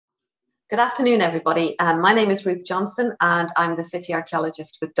Good afternoon, everybody. My name is Ruth Johnson, and I'm the City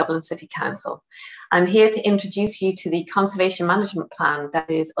Archaeologist with Dublin City Council. I'm here to introduce you to the conservation management plan that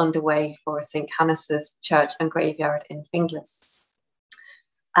is underway for St Canices Church and Graveyard in Finglas.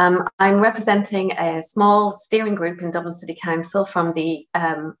 I'm representing a small steering group in Dublin City Council from the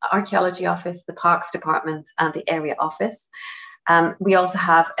Archaeology Office, the Parks Department and the Area Office. We also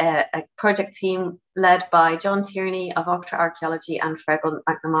have a project team led by John Tierney of Dr Archaeology and Fergal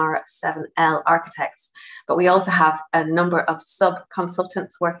McNamara 7L Architects. But we also have a number of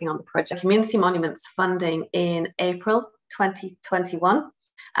sub-consultants working on the project. Community Monuments funding in April 2021.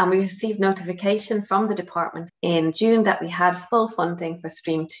 And we received notification from the department in June that we had full funding for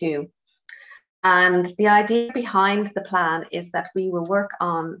Stream 2. And the idea behind the plan is that we will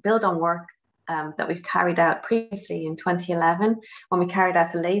build on work that we've carried out previously in 2011 when we carried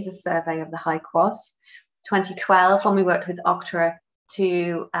out a laser survey of the High Cross, 2012 when we worked with Octra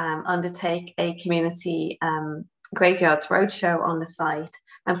to undertake a community graveyards roadshow on the site,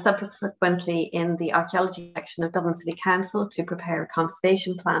 and subsequently in the archaeology section of Dublin City Council to prepare a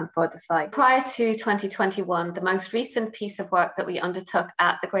conservation plan for the site. Prior to 2021, the most recent piece of work that we undertook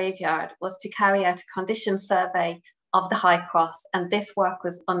at the graveyard was to carry out a condition survey of the High Cross, and this work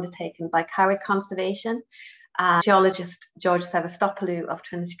was undertaken by Carrick Conservation, geologist George Sevastopoulou of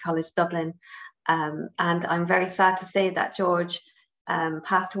Trinity College Dublin, and I'm very sad to say that George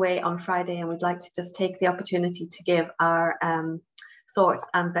passed away on Friday, and we'd like to just take the opportunity to give our thoughts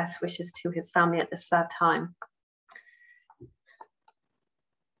and best wishes to his family at this sad time.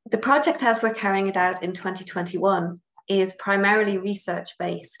 The project, as we're carrying it out in 2021, is primarily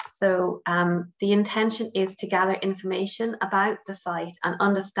research-based. So the intention is to gather information about the site and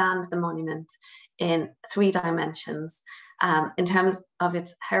understand the monument in 3 dimensions, in terms of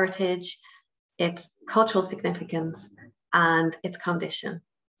its heritage, its cultural significance, and its condition.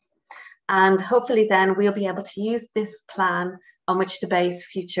 And hopefully then we'll be able to use this plan on which to base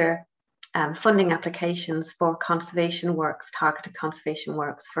future funding applications for conservation works, targeted conservation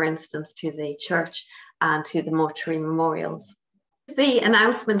works, for instance, to the church and to the mortuary memorials. The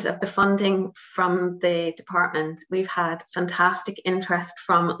announcement of the funding from the department, we've had fantastic interest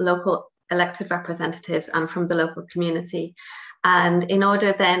from local elected representatives and from the local community. And in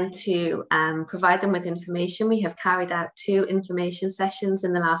order then to provide them with information, we have carried out 2 information sessions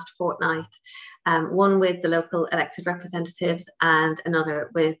in the last fortnight, one with the local elected representatives and another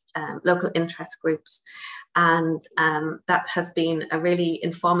with local interest groups. And that has been a really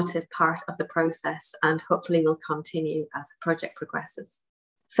informative part of the process, and hopefully will continue as the project progresses.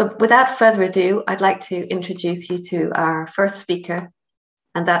 So without further ado, I'd like to introduce you to our first speaker,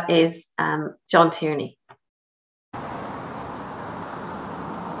 and that is John Tierney.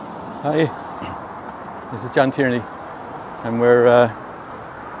 Hi, this is John Tierney, and we're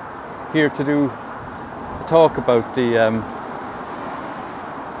here to do a talk about the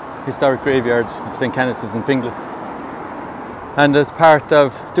historic graveyard of St Canices in Finglas. And as part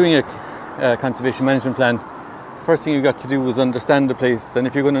of doing a conservation management plan, the first thing you've got to do is understand the place. And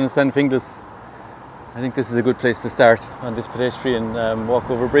if you're going to understand Finglas, I think this is a good place to start on this pedestrian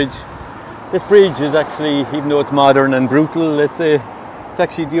walkover bridge. This bridge is actually, even though it's modern and brutal, let's say, it's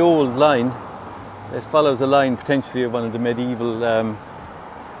actually the old line. It follows a line potentially of one of the medieval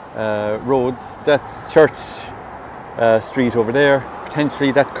roads. That's Church Street over there.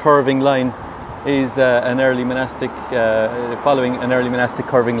 Potentially that curving line is an early monastic, following an early monastic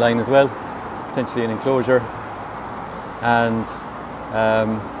curving line as well. Potentially an enclosure. And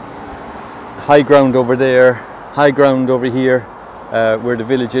high ground over there, high ground over here, where the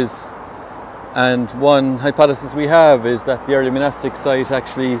village is. And one hypothesis we have is that the early monastic site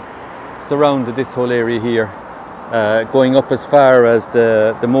actually surrounded this whole area here, going up as far as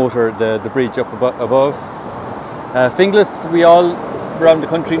the bridge up above. Finglas, we all around the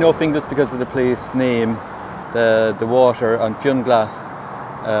country know Finglas because of the place name, the water on Finglas,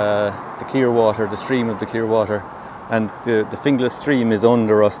 the clear water, the stream of the clear water, and the Finglas stream is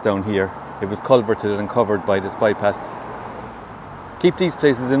under us down here. It was culverted and covered by this bypass. Keep these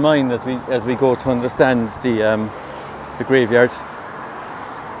places in mind as we go to understand the graveyard.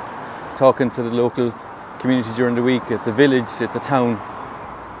 Talking to the local community during the week, it's a village, it's a town.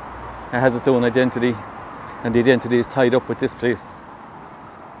 It has its own identity, and the identity is tied up with this place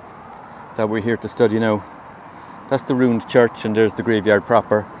that we're here to study now. That's the ruined church, and there's the graveyard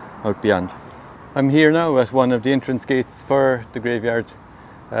proper out beyond. I'm here now at one of the entrance gates for the graveyard,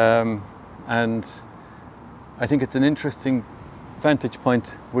 and I think it's an interesting vantage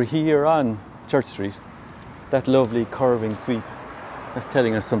point. We're here on Church Street, that lovely curving sweep, that's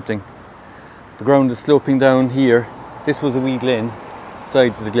telling us something. The ground is sloping down here. This was a wee glen,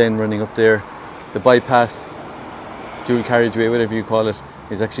 sides of the glen running up there. The bypass, dual carriageway, whatever you call it,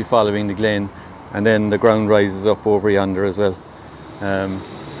 is actually following the glen, and then the ground rises up over yonder as well.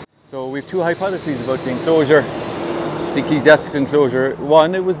 So we've two hypotheses about the enclosure, the ecclesiastical enclosure.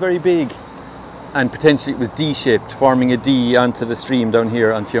 One, it was very big, and potentially it was D-shaped, forming a D onto the stream down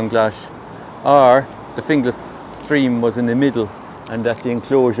here on Finglas, or the Finglas stream was in the middle, and that the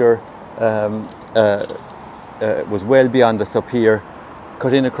enclosure was well beyond us up here,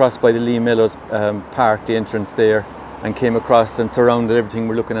 cut in across by the Lee Meadows Park, the entrance there, and came across and surrounded everything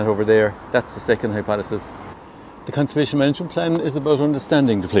we're looking at over there. That's the second hypothesis. The conservation management plan is about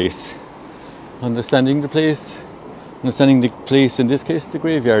understanding the place. Understanding the place in this case, the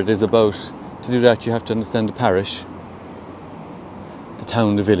graveyard, is about, to do that you have to understand the parish, the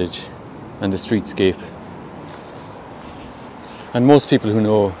town, the village, and the streetscape. And most people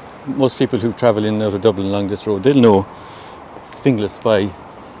who travel in and out of Dublin along this road, they'll know Finglas by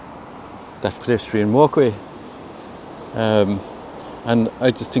that pedestrian walkway. And I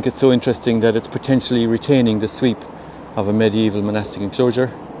just think it's so interesting that it's potentially retaining the sweep of a medieval monastic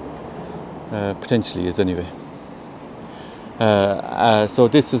enclosure. Potentially is anyway. So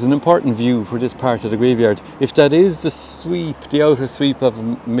this is an important view for this part of the graveyard. If that is the sweep, the outer sweep of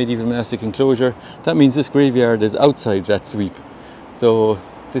a medieval monastic enclosure, that means this graveyard is outside that sweep. So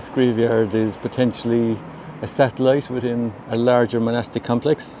this graveyard is potentially a satellite within a larger monastic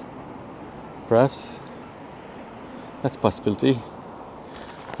complex, perhaps. That's a possibility.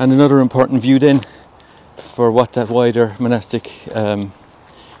 And another important view then for what that wider monastic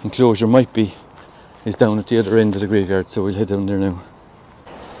enclosure might be is down at the other end of the graveyard, so we'll head down there now.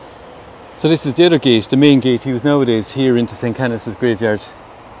 So this is the other gate, the main gate used nowadays here into St. Canice's graveyard,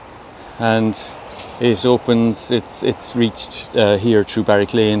 and it opens, it's reached here through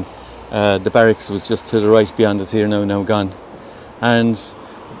Barrack Lane. The barracks was just to the right beyond us here, now gone. And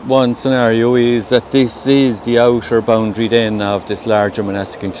one scenario is that this is the outer boundary then of this larger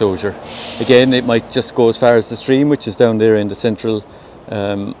monastic enclosure. Again, it might just go as far as the stream, which is down there in the central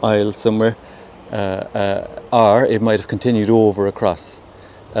aisle somewhere, or it might have continued over across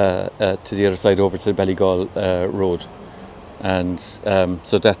to the other side, over to the Ballygall Road. And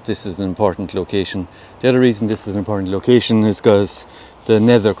so that this is an important location. The other reason this is an important location is because the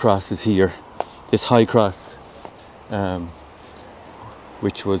Nethercorss is here, this high cross,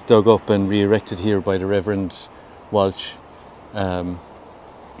 which was dug up and re-erected here by the Reverend Walsh, and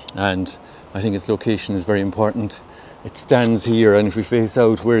I think its location is very important. It stands here, and if we face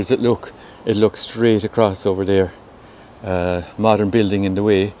out, where does it look? It looks straight across over there. Modern building in the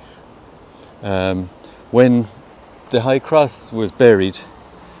way. When the high cross was buried,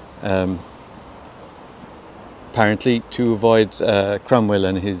 apparently to avoid Cromwell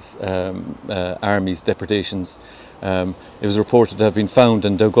and his army's depredations, it was reported to have been found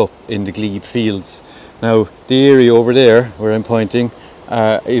and dug up in the glebe fields. Now, the area over there where I'm pointing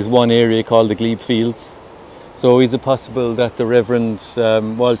is one area called the glebe fields. So is it possible that the Reverend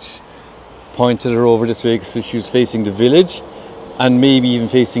Walsh pointed her over this way so she was facing the village, and maybe even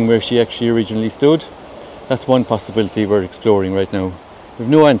facing where she actually originally stood? That's one possibility we're exploring right now. We have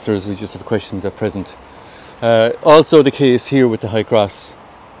no answers, we just have questions at present. Also the case here with the high cross.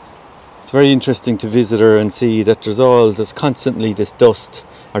 It's very interesting to visit her and see that there's constantly this dust,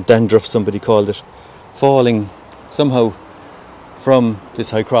 or dandruff somebody called it, falling somehow from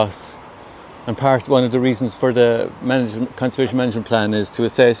this high cross. And one of the reasons for the conservation management plan is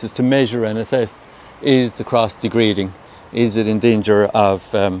to measure and assess, is the cross degrading? Is it in danger of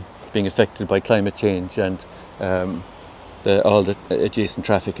being affected by climate change and all the adjacent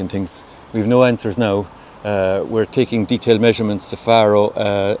traffic and things? We have no answers now. We're taking detailed measurements. The Faro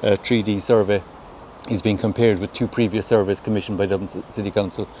 3D survey is being compared with two previous surveys commissioned by Dublin City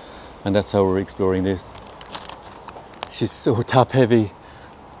Council, and that's how we're exploring this. She's so top heavy,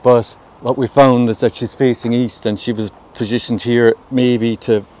 but what we found is that she's facing east, and she was positioned here maybe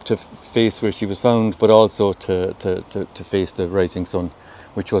to face where she was found, but also to face the rising sun,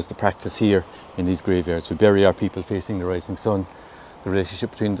 which was the practice here in these graveyards. We bury our people facing the rising sun. The relationship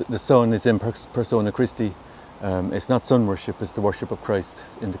between the sun is in persona Christi. It's not sun worship, it's the worship of Christ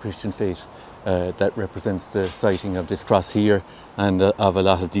in the Christian faith that represents the sighting of this cross here and of a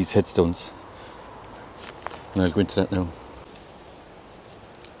lot of these headstones. And I'll go into that now.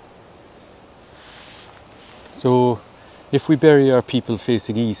 So if we bury our people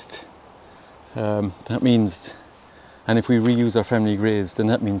facing east, that means, and if we reuse our family graves, then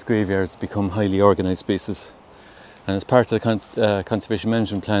that means graveyards become highly organised spaces. And as part of the conservation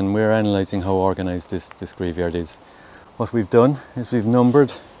management plan, we're analysing how organised this graveyard is. What we've done is we've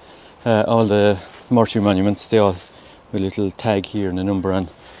numbered all the mortuary monuments. They all with a little tag here and a number on.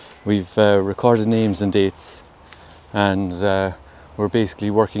 We've recorded names and dates, and we're basically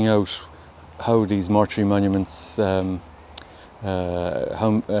working out how these mortuary monuments, what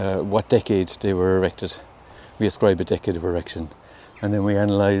decade they were erected. We ascribe a decade of erection, and then we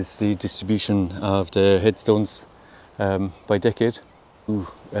analyse the distribution of the headstones by decade.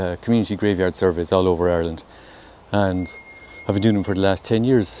 Community graveyard surveys all over Ireland, and I've been doing them for the last 10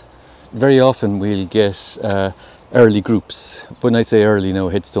 years. Very often we'll get early groups. When I say early now,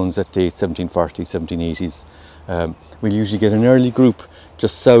 headstones that date 1740s, 1780s. We'll usually get an early group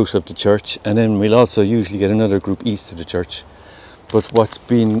just south of the church, and then we'll also usually get another group east of the church. But what's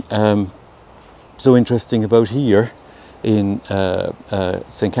been so interesting about here in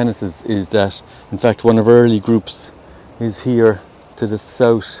St. Canices is that, in fact, one of our early groups is here to the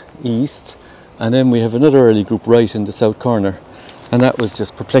southeast, and then we have another early group right in the south corner, and that was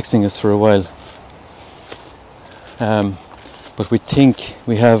just perplexing us for a while. But we think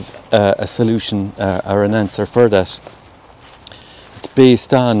we have a solution or an answer for that. It's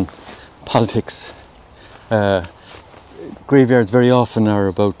based on politics. Graveyards very often are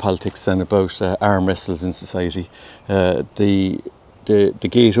about politics and about arm wrestles in society. The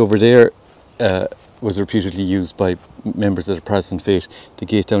gate over there was reputedly used by members of the Protestant faith. The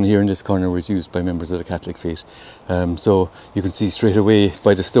gate down here in this corner was used by members of the Catholic faith. So you can see straight away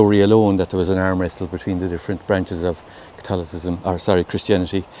by the story alone that there was an arm wrestle between the different branches of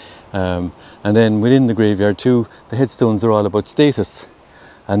Christianity. And then within the graveyard too, the headstones are all about status.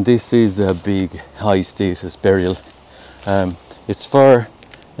 And this is a big high status burial. It's for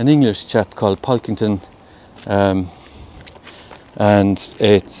an English chap called Polkington, and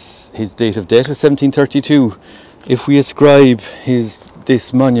his date of death was 1732. If we ascribe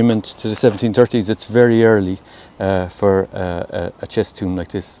this monument to the 1730s, it's very early for a chest tomb like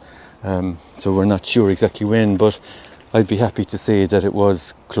this. So we're not sure exactly when, but I'd be happy to say that it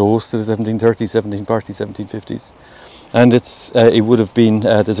was close to the 1730s, 1740s, 1750s. And it would have been,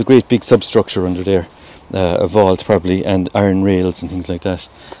 there's a great big substructure under there, a vault probably, and iron rails and things like that.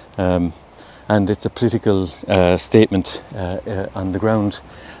 And it's a political statement on the ground.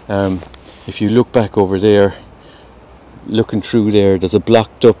 If you look back over there, looking through there, there's a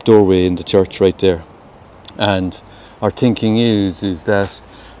blocked up doorway in the church right there. And our thinking is that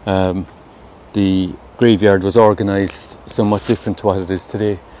the graveyard was organised somewhat different to what it is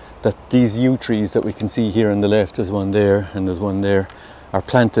today. That these yew trees that we can see here on the left, there's one there and there's one there, are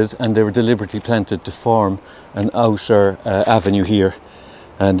planted, and they were deliberately planted to form an outer avenue here.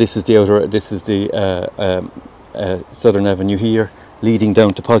 And this is the southern avenue here, leading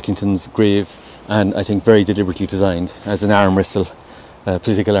down to Polkington's grave, and I think very deliberately designed as an arm wrestle,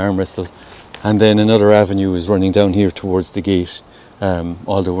 political arm wrestle. And then another avenue is running down here towards the gate,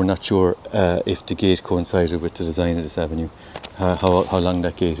 although we're not sure if the gate coincided with the design of this avenue, how long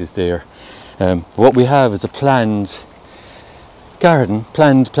that gate is there. What we have is a planned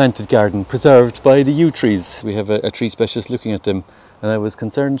planted garden preserved by the yew trees. We have a tree specialist looking at them, and I was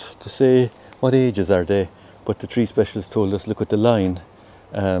concerned to say what ages are they, but the tree specialist told us look at the line.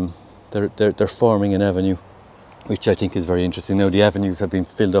 They're forming an avenue, which I think is very interesting. Now the avenues have been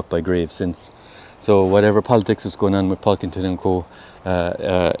filled up by graves since, so whatever politics was going on with Polkington and co,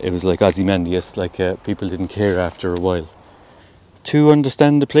 it was like Ozymandias, like people didn't care after a while. To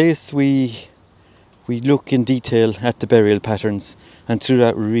understand the place, we look in detail at the burial patterns, and through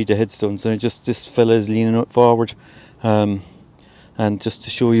that we read the headstones. And this fella is leaning forward, and just to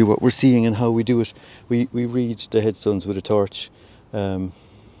show you what we're seeing and how we do it, we read the headstones with a torch. 300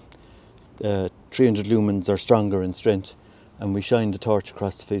 lumens are stronger in strength, and we shine the torch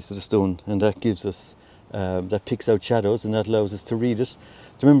across the face of the stone, and that gives us, that picks out shadows, and that allows us to read it.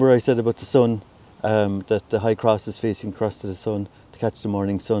 Do you remember I said about the sun, that the high cross is facing across to the sun to catch the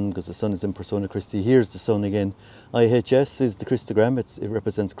morning sun, because the sun is in persona Christi. Here's the sun again. IHS is the Christogram, it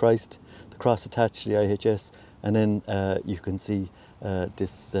represents Christ, the cross attached to the IHS, and then you can see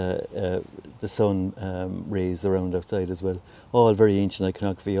the sun rays around outside as well. All very ancient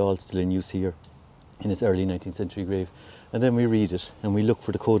iconography, all still in use here in this early 19th century grave. And then we read it, and we look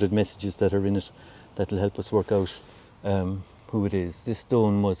for the coded messages that are in it that will help us work out who it is. This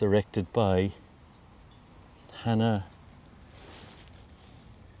stone was erected by Hannah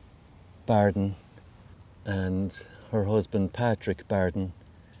Barden and her husband Patrick Barden,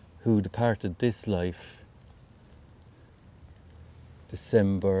 who departed this life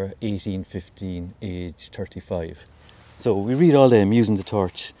December 1815, age 35. So we read all them using the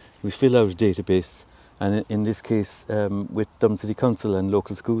torch, we fill out a database, and in this case with Dublin City Council and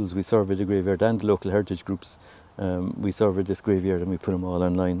local schools, we surveyed the graveyard, and the local heritage groups. We surveyed this graveyard and we put them all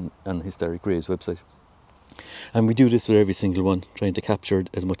online on Historic Graves website. And we do this with every single one, trying to capture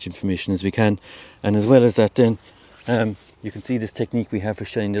as much information as we can. And as well as that then, you can see this technique we have for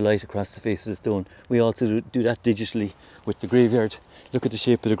shining the light across the face of the stone. We also do that digitally with the graveyard. Look at the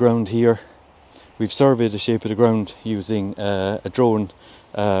shape of the ground here. We've surveyed the shape of the ground using a drone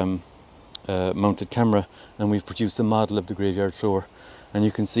mounted camera, and we've produced a model of the graveyard floor. And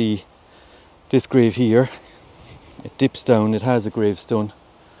you can see this grave here, it dips down, it has a gravestone.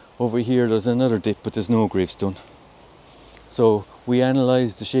 Over here there's another dip, but there's no gravestone. So we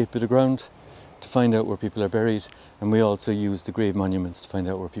analysed the shape of the ground to find out where people are buried, and we also use the grave monuments to find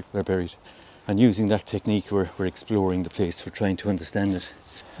out where people are buried. And using that technique we're exploring the place, we're trying to understand it.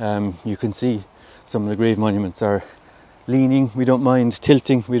 You can see some of the grave monuments are leaning, we don't mind,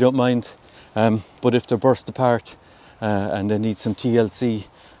 tilting, we don't mind, but if they're burst apart and they need some TLC,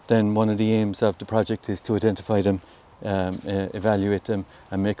 then one of the aims of the project is to identify them, evaluate them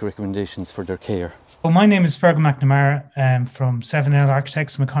and make recommendations for their care. Well, my name is Fergal McNamara from 7L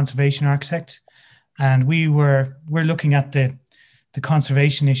Architects. I'm a conservation architect, and we're looking at the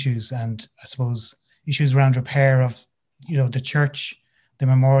conservation issues and I suppose issues around repair of the church, the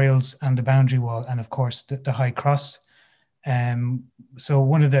memorials and the boundary wall, and of course the high cross. So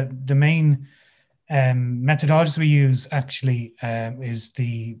one of the main methodologies we use actually is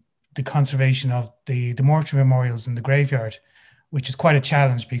the conservation of the mortuary memorials in the graveyard, which is quite a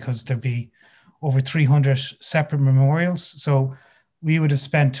challenge because there'd be over 300 separate memorials. So we would have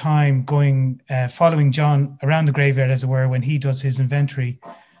spent time going, following John around the graveyard, as it were. When he does his inventory,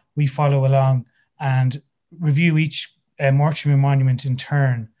 we follow along and review each mortuary monument in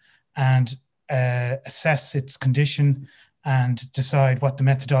turn and assess its condition and decide what the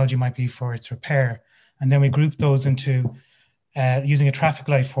methodology might be for its repair. And then we group those into, using a traffic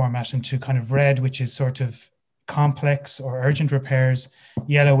light format, into kind of red, which is sort of complex or urgent repairs,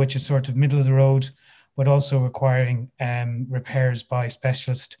 yellow, which is sort of middle of the road, but also requiring repairs by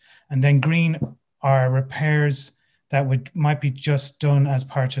specialist. And then green are repairs that might be just done as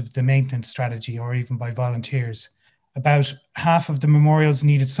part of the maintenance strategy or even by volunteers. About half of the memorials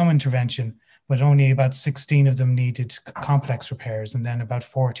needed some intervention, but only about 16 of them needed complex repairs, and then about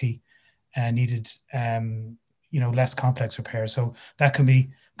 40 needed less complex repairs. So that can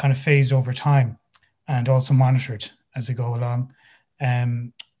be kind of phased over time and also monitored as they go along.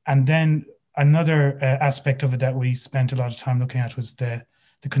 And then another aspect of it that we spent a lot of time looking at was the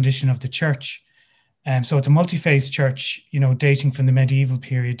condition of the church. So it's a multi-phase church, dating from the medieval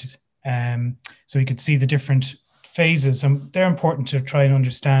period. So you could see the different phases, and they're important to try and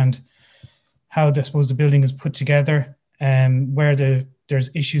understand how, I suppose, the building is put together, where there's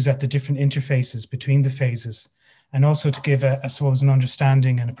issues at the different interfaces between the phases, and also to give, I suppose, an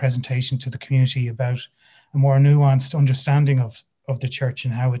understanding and a presentation to the community about a more nuanced understanding of the church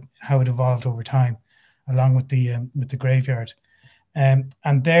and how it evolved over time, along with the graveyard. And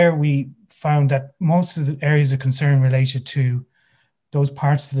there we found that most of the areas of concern related to those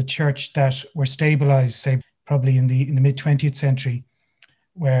parts of the church that were stabilized, say probably in the mid 20th century,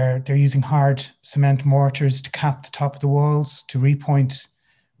 where they're using hard cement mortars to cap the top of the walls, to repoint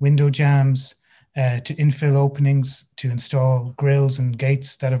window jambs, to infill openings, to install grills and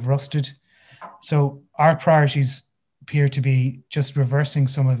gates that have rusted. So our priorities appear to be just reversing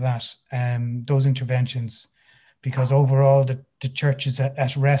some of that, those interventions, because overall the church is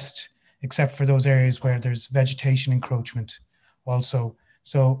at rest, except for those areas where there's vegetation encroachment also.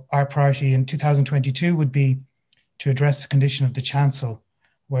 So our priority in 2022 would be to address the condition of the chancel,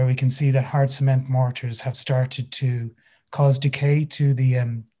 where we can see that hard cement mortars have started to cause decay to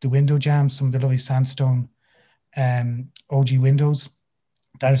the window jambs, some of the lovely sandstone OG windows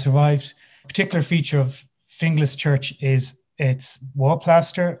that have survived. A particular feature of Finglas Church is its wall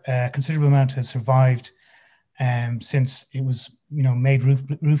plaster. A considerable amount has survived since it was made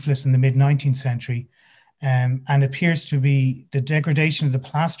roofless in the mid 19th century, and appears to be, the degradation of the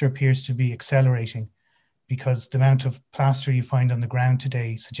plaster appears to be accelerating, because the amount of plaster you find on the ground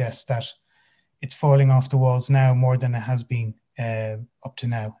today suggests that it's falling off the walls now more than it has been up to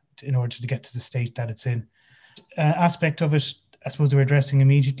now, in order to get to the state that it's in. Aspect of it, I suppose, we're addressing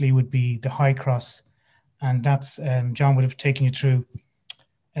immediately would be the high cross, and that's John would have taken you through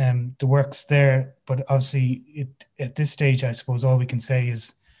the works there. But obviously, at this stage, I suppose all we can say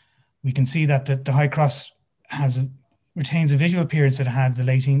is we can see that the high cross retains a visual appearance that it had the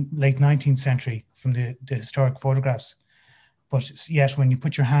late 19th century from the historic photographs. But yet, when you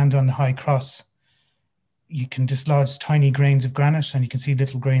put your hand on the high cross, you can dislodge tiny grains of granite, and you can see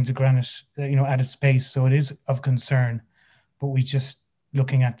little grains of granite, at its base. So it is of concern. But we just,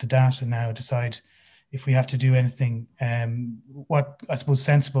 looking at the data now, decide if we have to do anything, what I suppose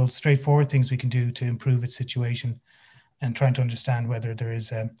sensible, straightforward things we can do to improve its situation, and trying to understand whether there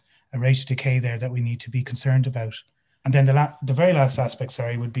is a rate of decay there that we need to be concerned about. And then the very last aspect,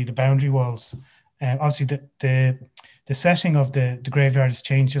 would be the boundary walls. Obviously, the setting of the graveyard has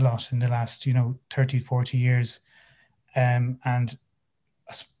changed a lot in the last 30, 40 years, and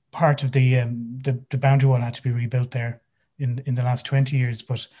as part of the boundary wall had to be rebuilt there in the last 20 years,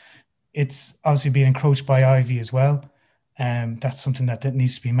 but it's obviously been encroached by ivy as well. That's something that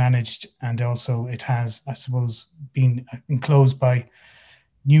needs to be managed, and also it has, I suppose, been enclosed by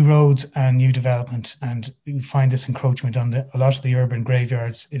new roads and new development, and we find this encroachment on a lot of the urban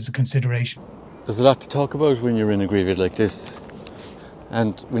graveyards is a consideration. There's a lot to talk about when you're in a graveyard like this,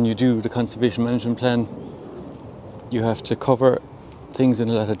 and when you do the conservation management plan, you have to cover things in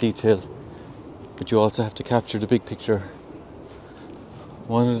a lot of detail, but you also have to capture the big picture.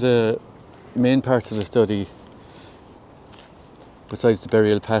 One of the main parts of the study, besides the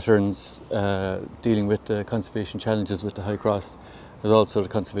burial patterns, dealing with the conservation challenges with the High Cross, there's also the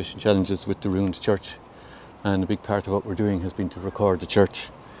conservation challenges with the ruined church, and a big part of what we're doing has been to record the church.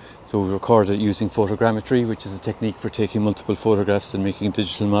 So we record it using photogrammetry, which is a technique for taking multiple photographs and making a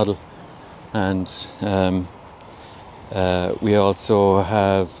digital model. And we also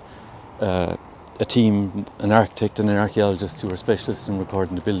have a team, an architect and an archaeologist who are specialists in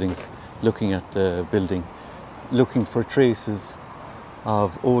recording the buildings, looking at the building, looking for traces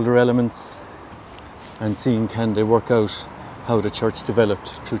of older elements and seeing can they work out how the church developed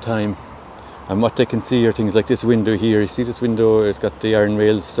through time. And what they can see are things like this window here. You see this window, it's got the iron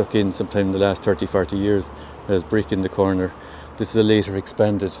rails stuck in sometime in the last 30-40 years. There's brick in the corner. This is a later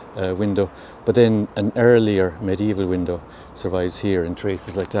expanded window, but then an earlier medieval window survives here and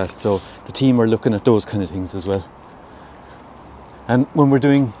traces like that. So the team are looking at those kind of things as well. And when we're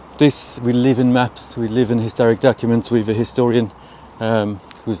doing this, we live in maps, we live in historic documents. We have a historian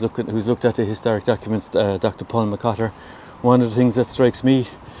who's looked at the historic documents, Dr Paul McCotter. One of the things that strikes me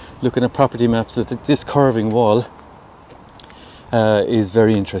looking at property maps is that this curving wall is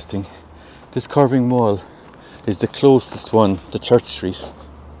very interesting. This curving wall is the closest one to Church Street.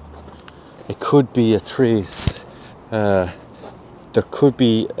 It could be a trace. There could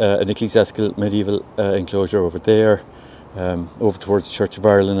be an ecclesiastical medieval enclosure over there, over towards the Church of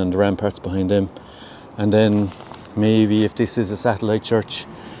Ireland and the ramparts behind them. And then maybe if this is a satellite church,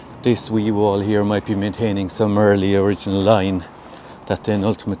 this wee wall here might be maintaining some early original line that then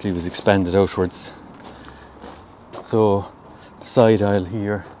ultimately was expanded outwards. So the side aisle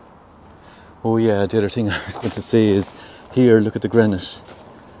here. Oh yeah, the other thing I was going to say is here, look at the granite.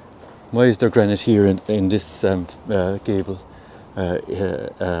 Why is there granite here in this gable?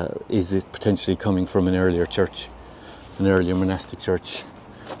 Is it potentially coming from an earlier church, an earlier monastic church,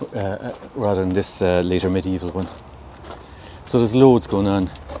 rather than this later medieval one? So there's loads going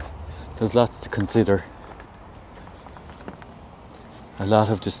on. There's lots to consider. A lot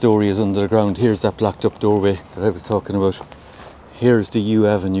of the story is under the ground. Here's that blocked up doorway that I was talking about. Here's the U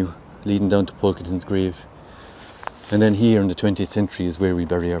Avenue leading down to Polkington's grave. And then here in the 20th century is where we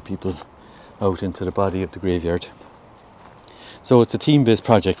bury our people, out into the body of the graveyard. So it's a team-based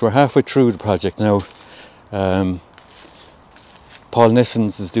project. We're halfway through the project now. Paul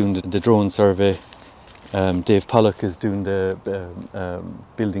Nessens is doing the drone survey. Dave Pollock is doing the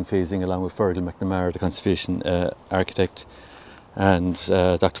building phasing along with Fergal McNamara, the conservation architect. And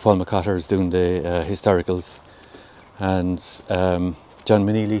Dr Paul McCotter is doing the historicals. And John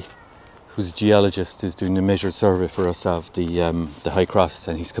Tierney, who's a geologist, is doing a measured survey for us of the High Cross,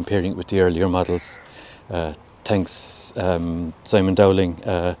 and he's comparing it with the earlier models. Thanks Simon Dowling,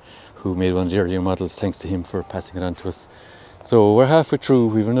 who made one of the earlier models, thanks to him for passing it on to us. So we're halfway through,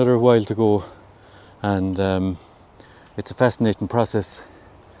 we've another while to go, and it's a fascinating process.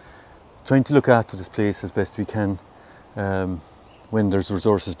 Trying to look after this place as best we can when there's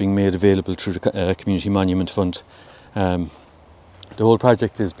resources being made available through the Community Monument Fund. The whole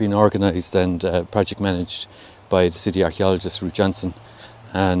project is being organised and project managed by the City Archaeologist Ruth Johnson,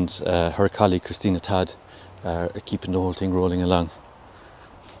 and her colleague Christina Todd are keeping the whole thing rolling along.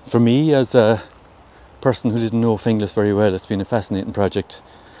 For me, as a person who didn't know Finglas very well, it's been a fascinating project.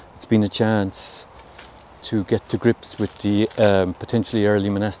 It's been a chance to get to grips with the potentially early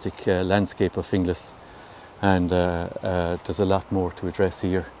monastic landscape of Finglas, and there's a lot more to address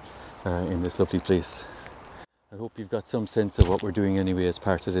here in this lovely place. I hope you've got some sense of what we're doing anyway as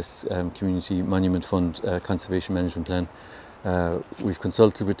part of this Community Monument Fund Conservation Management Plan. We've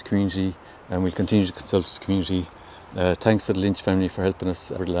consulted with the community and we'll continue to consult with the community. Thanks to the Lynch family for helping us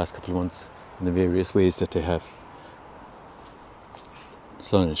over the last couple of months in the various ways that they have.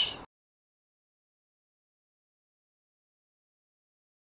 Slanish.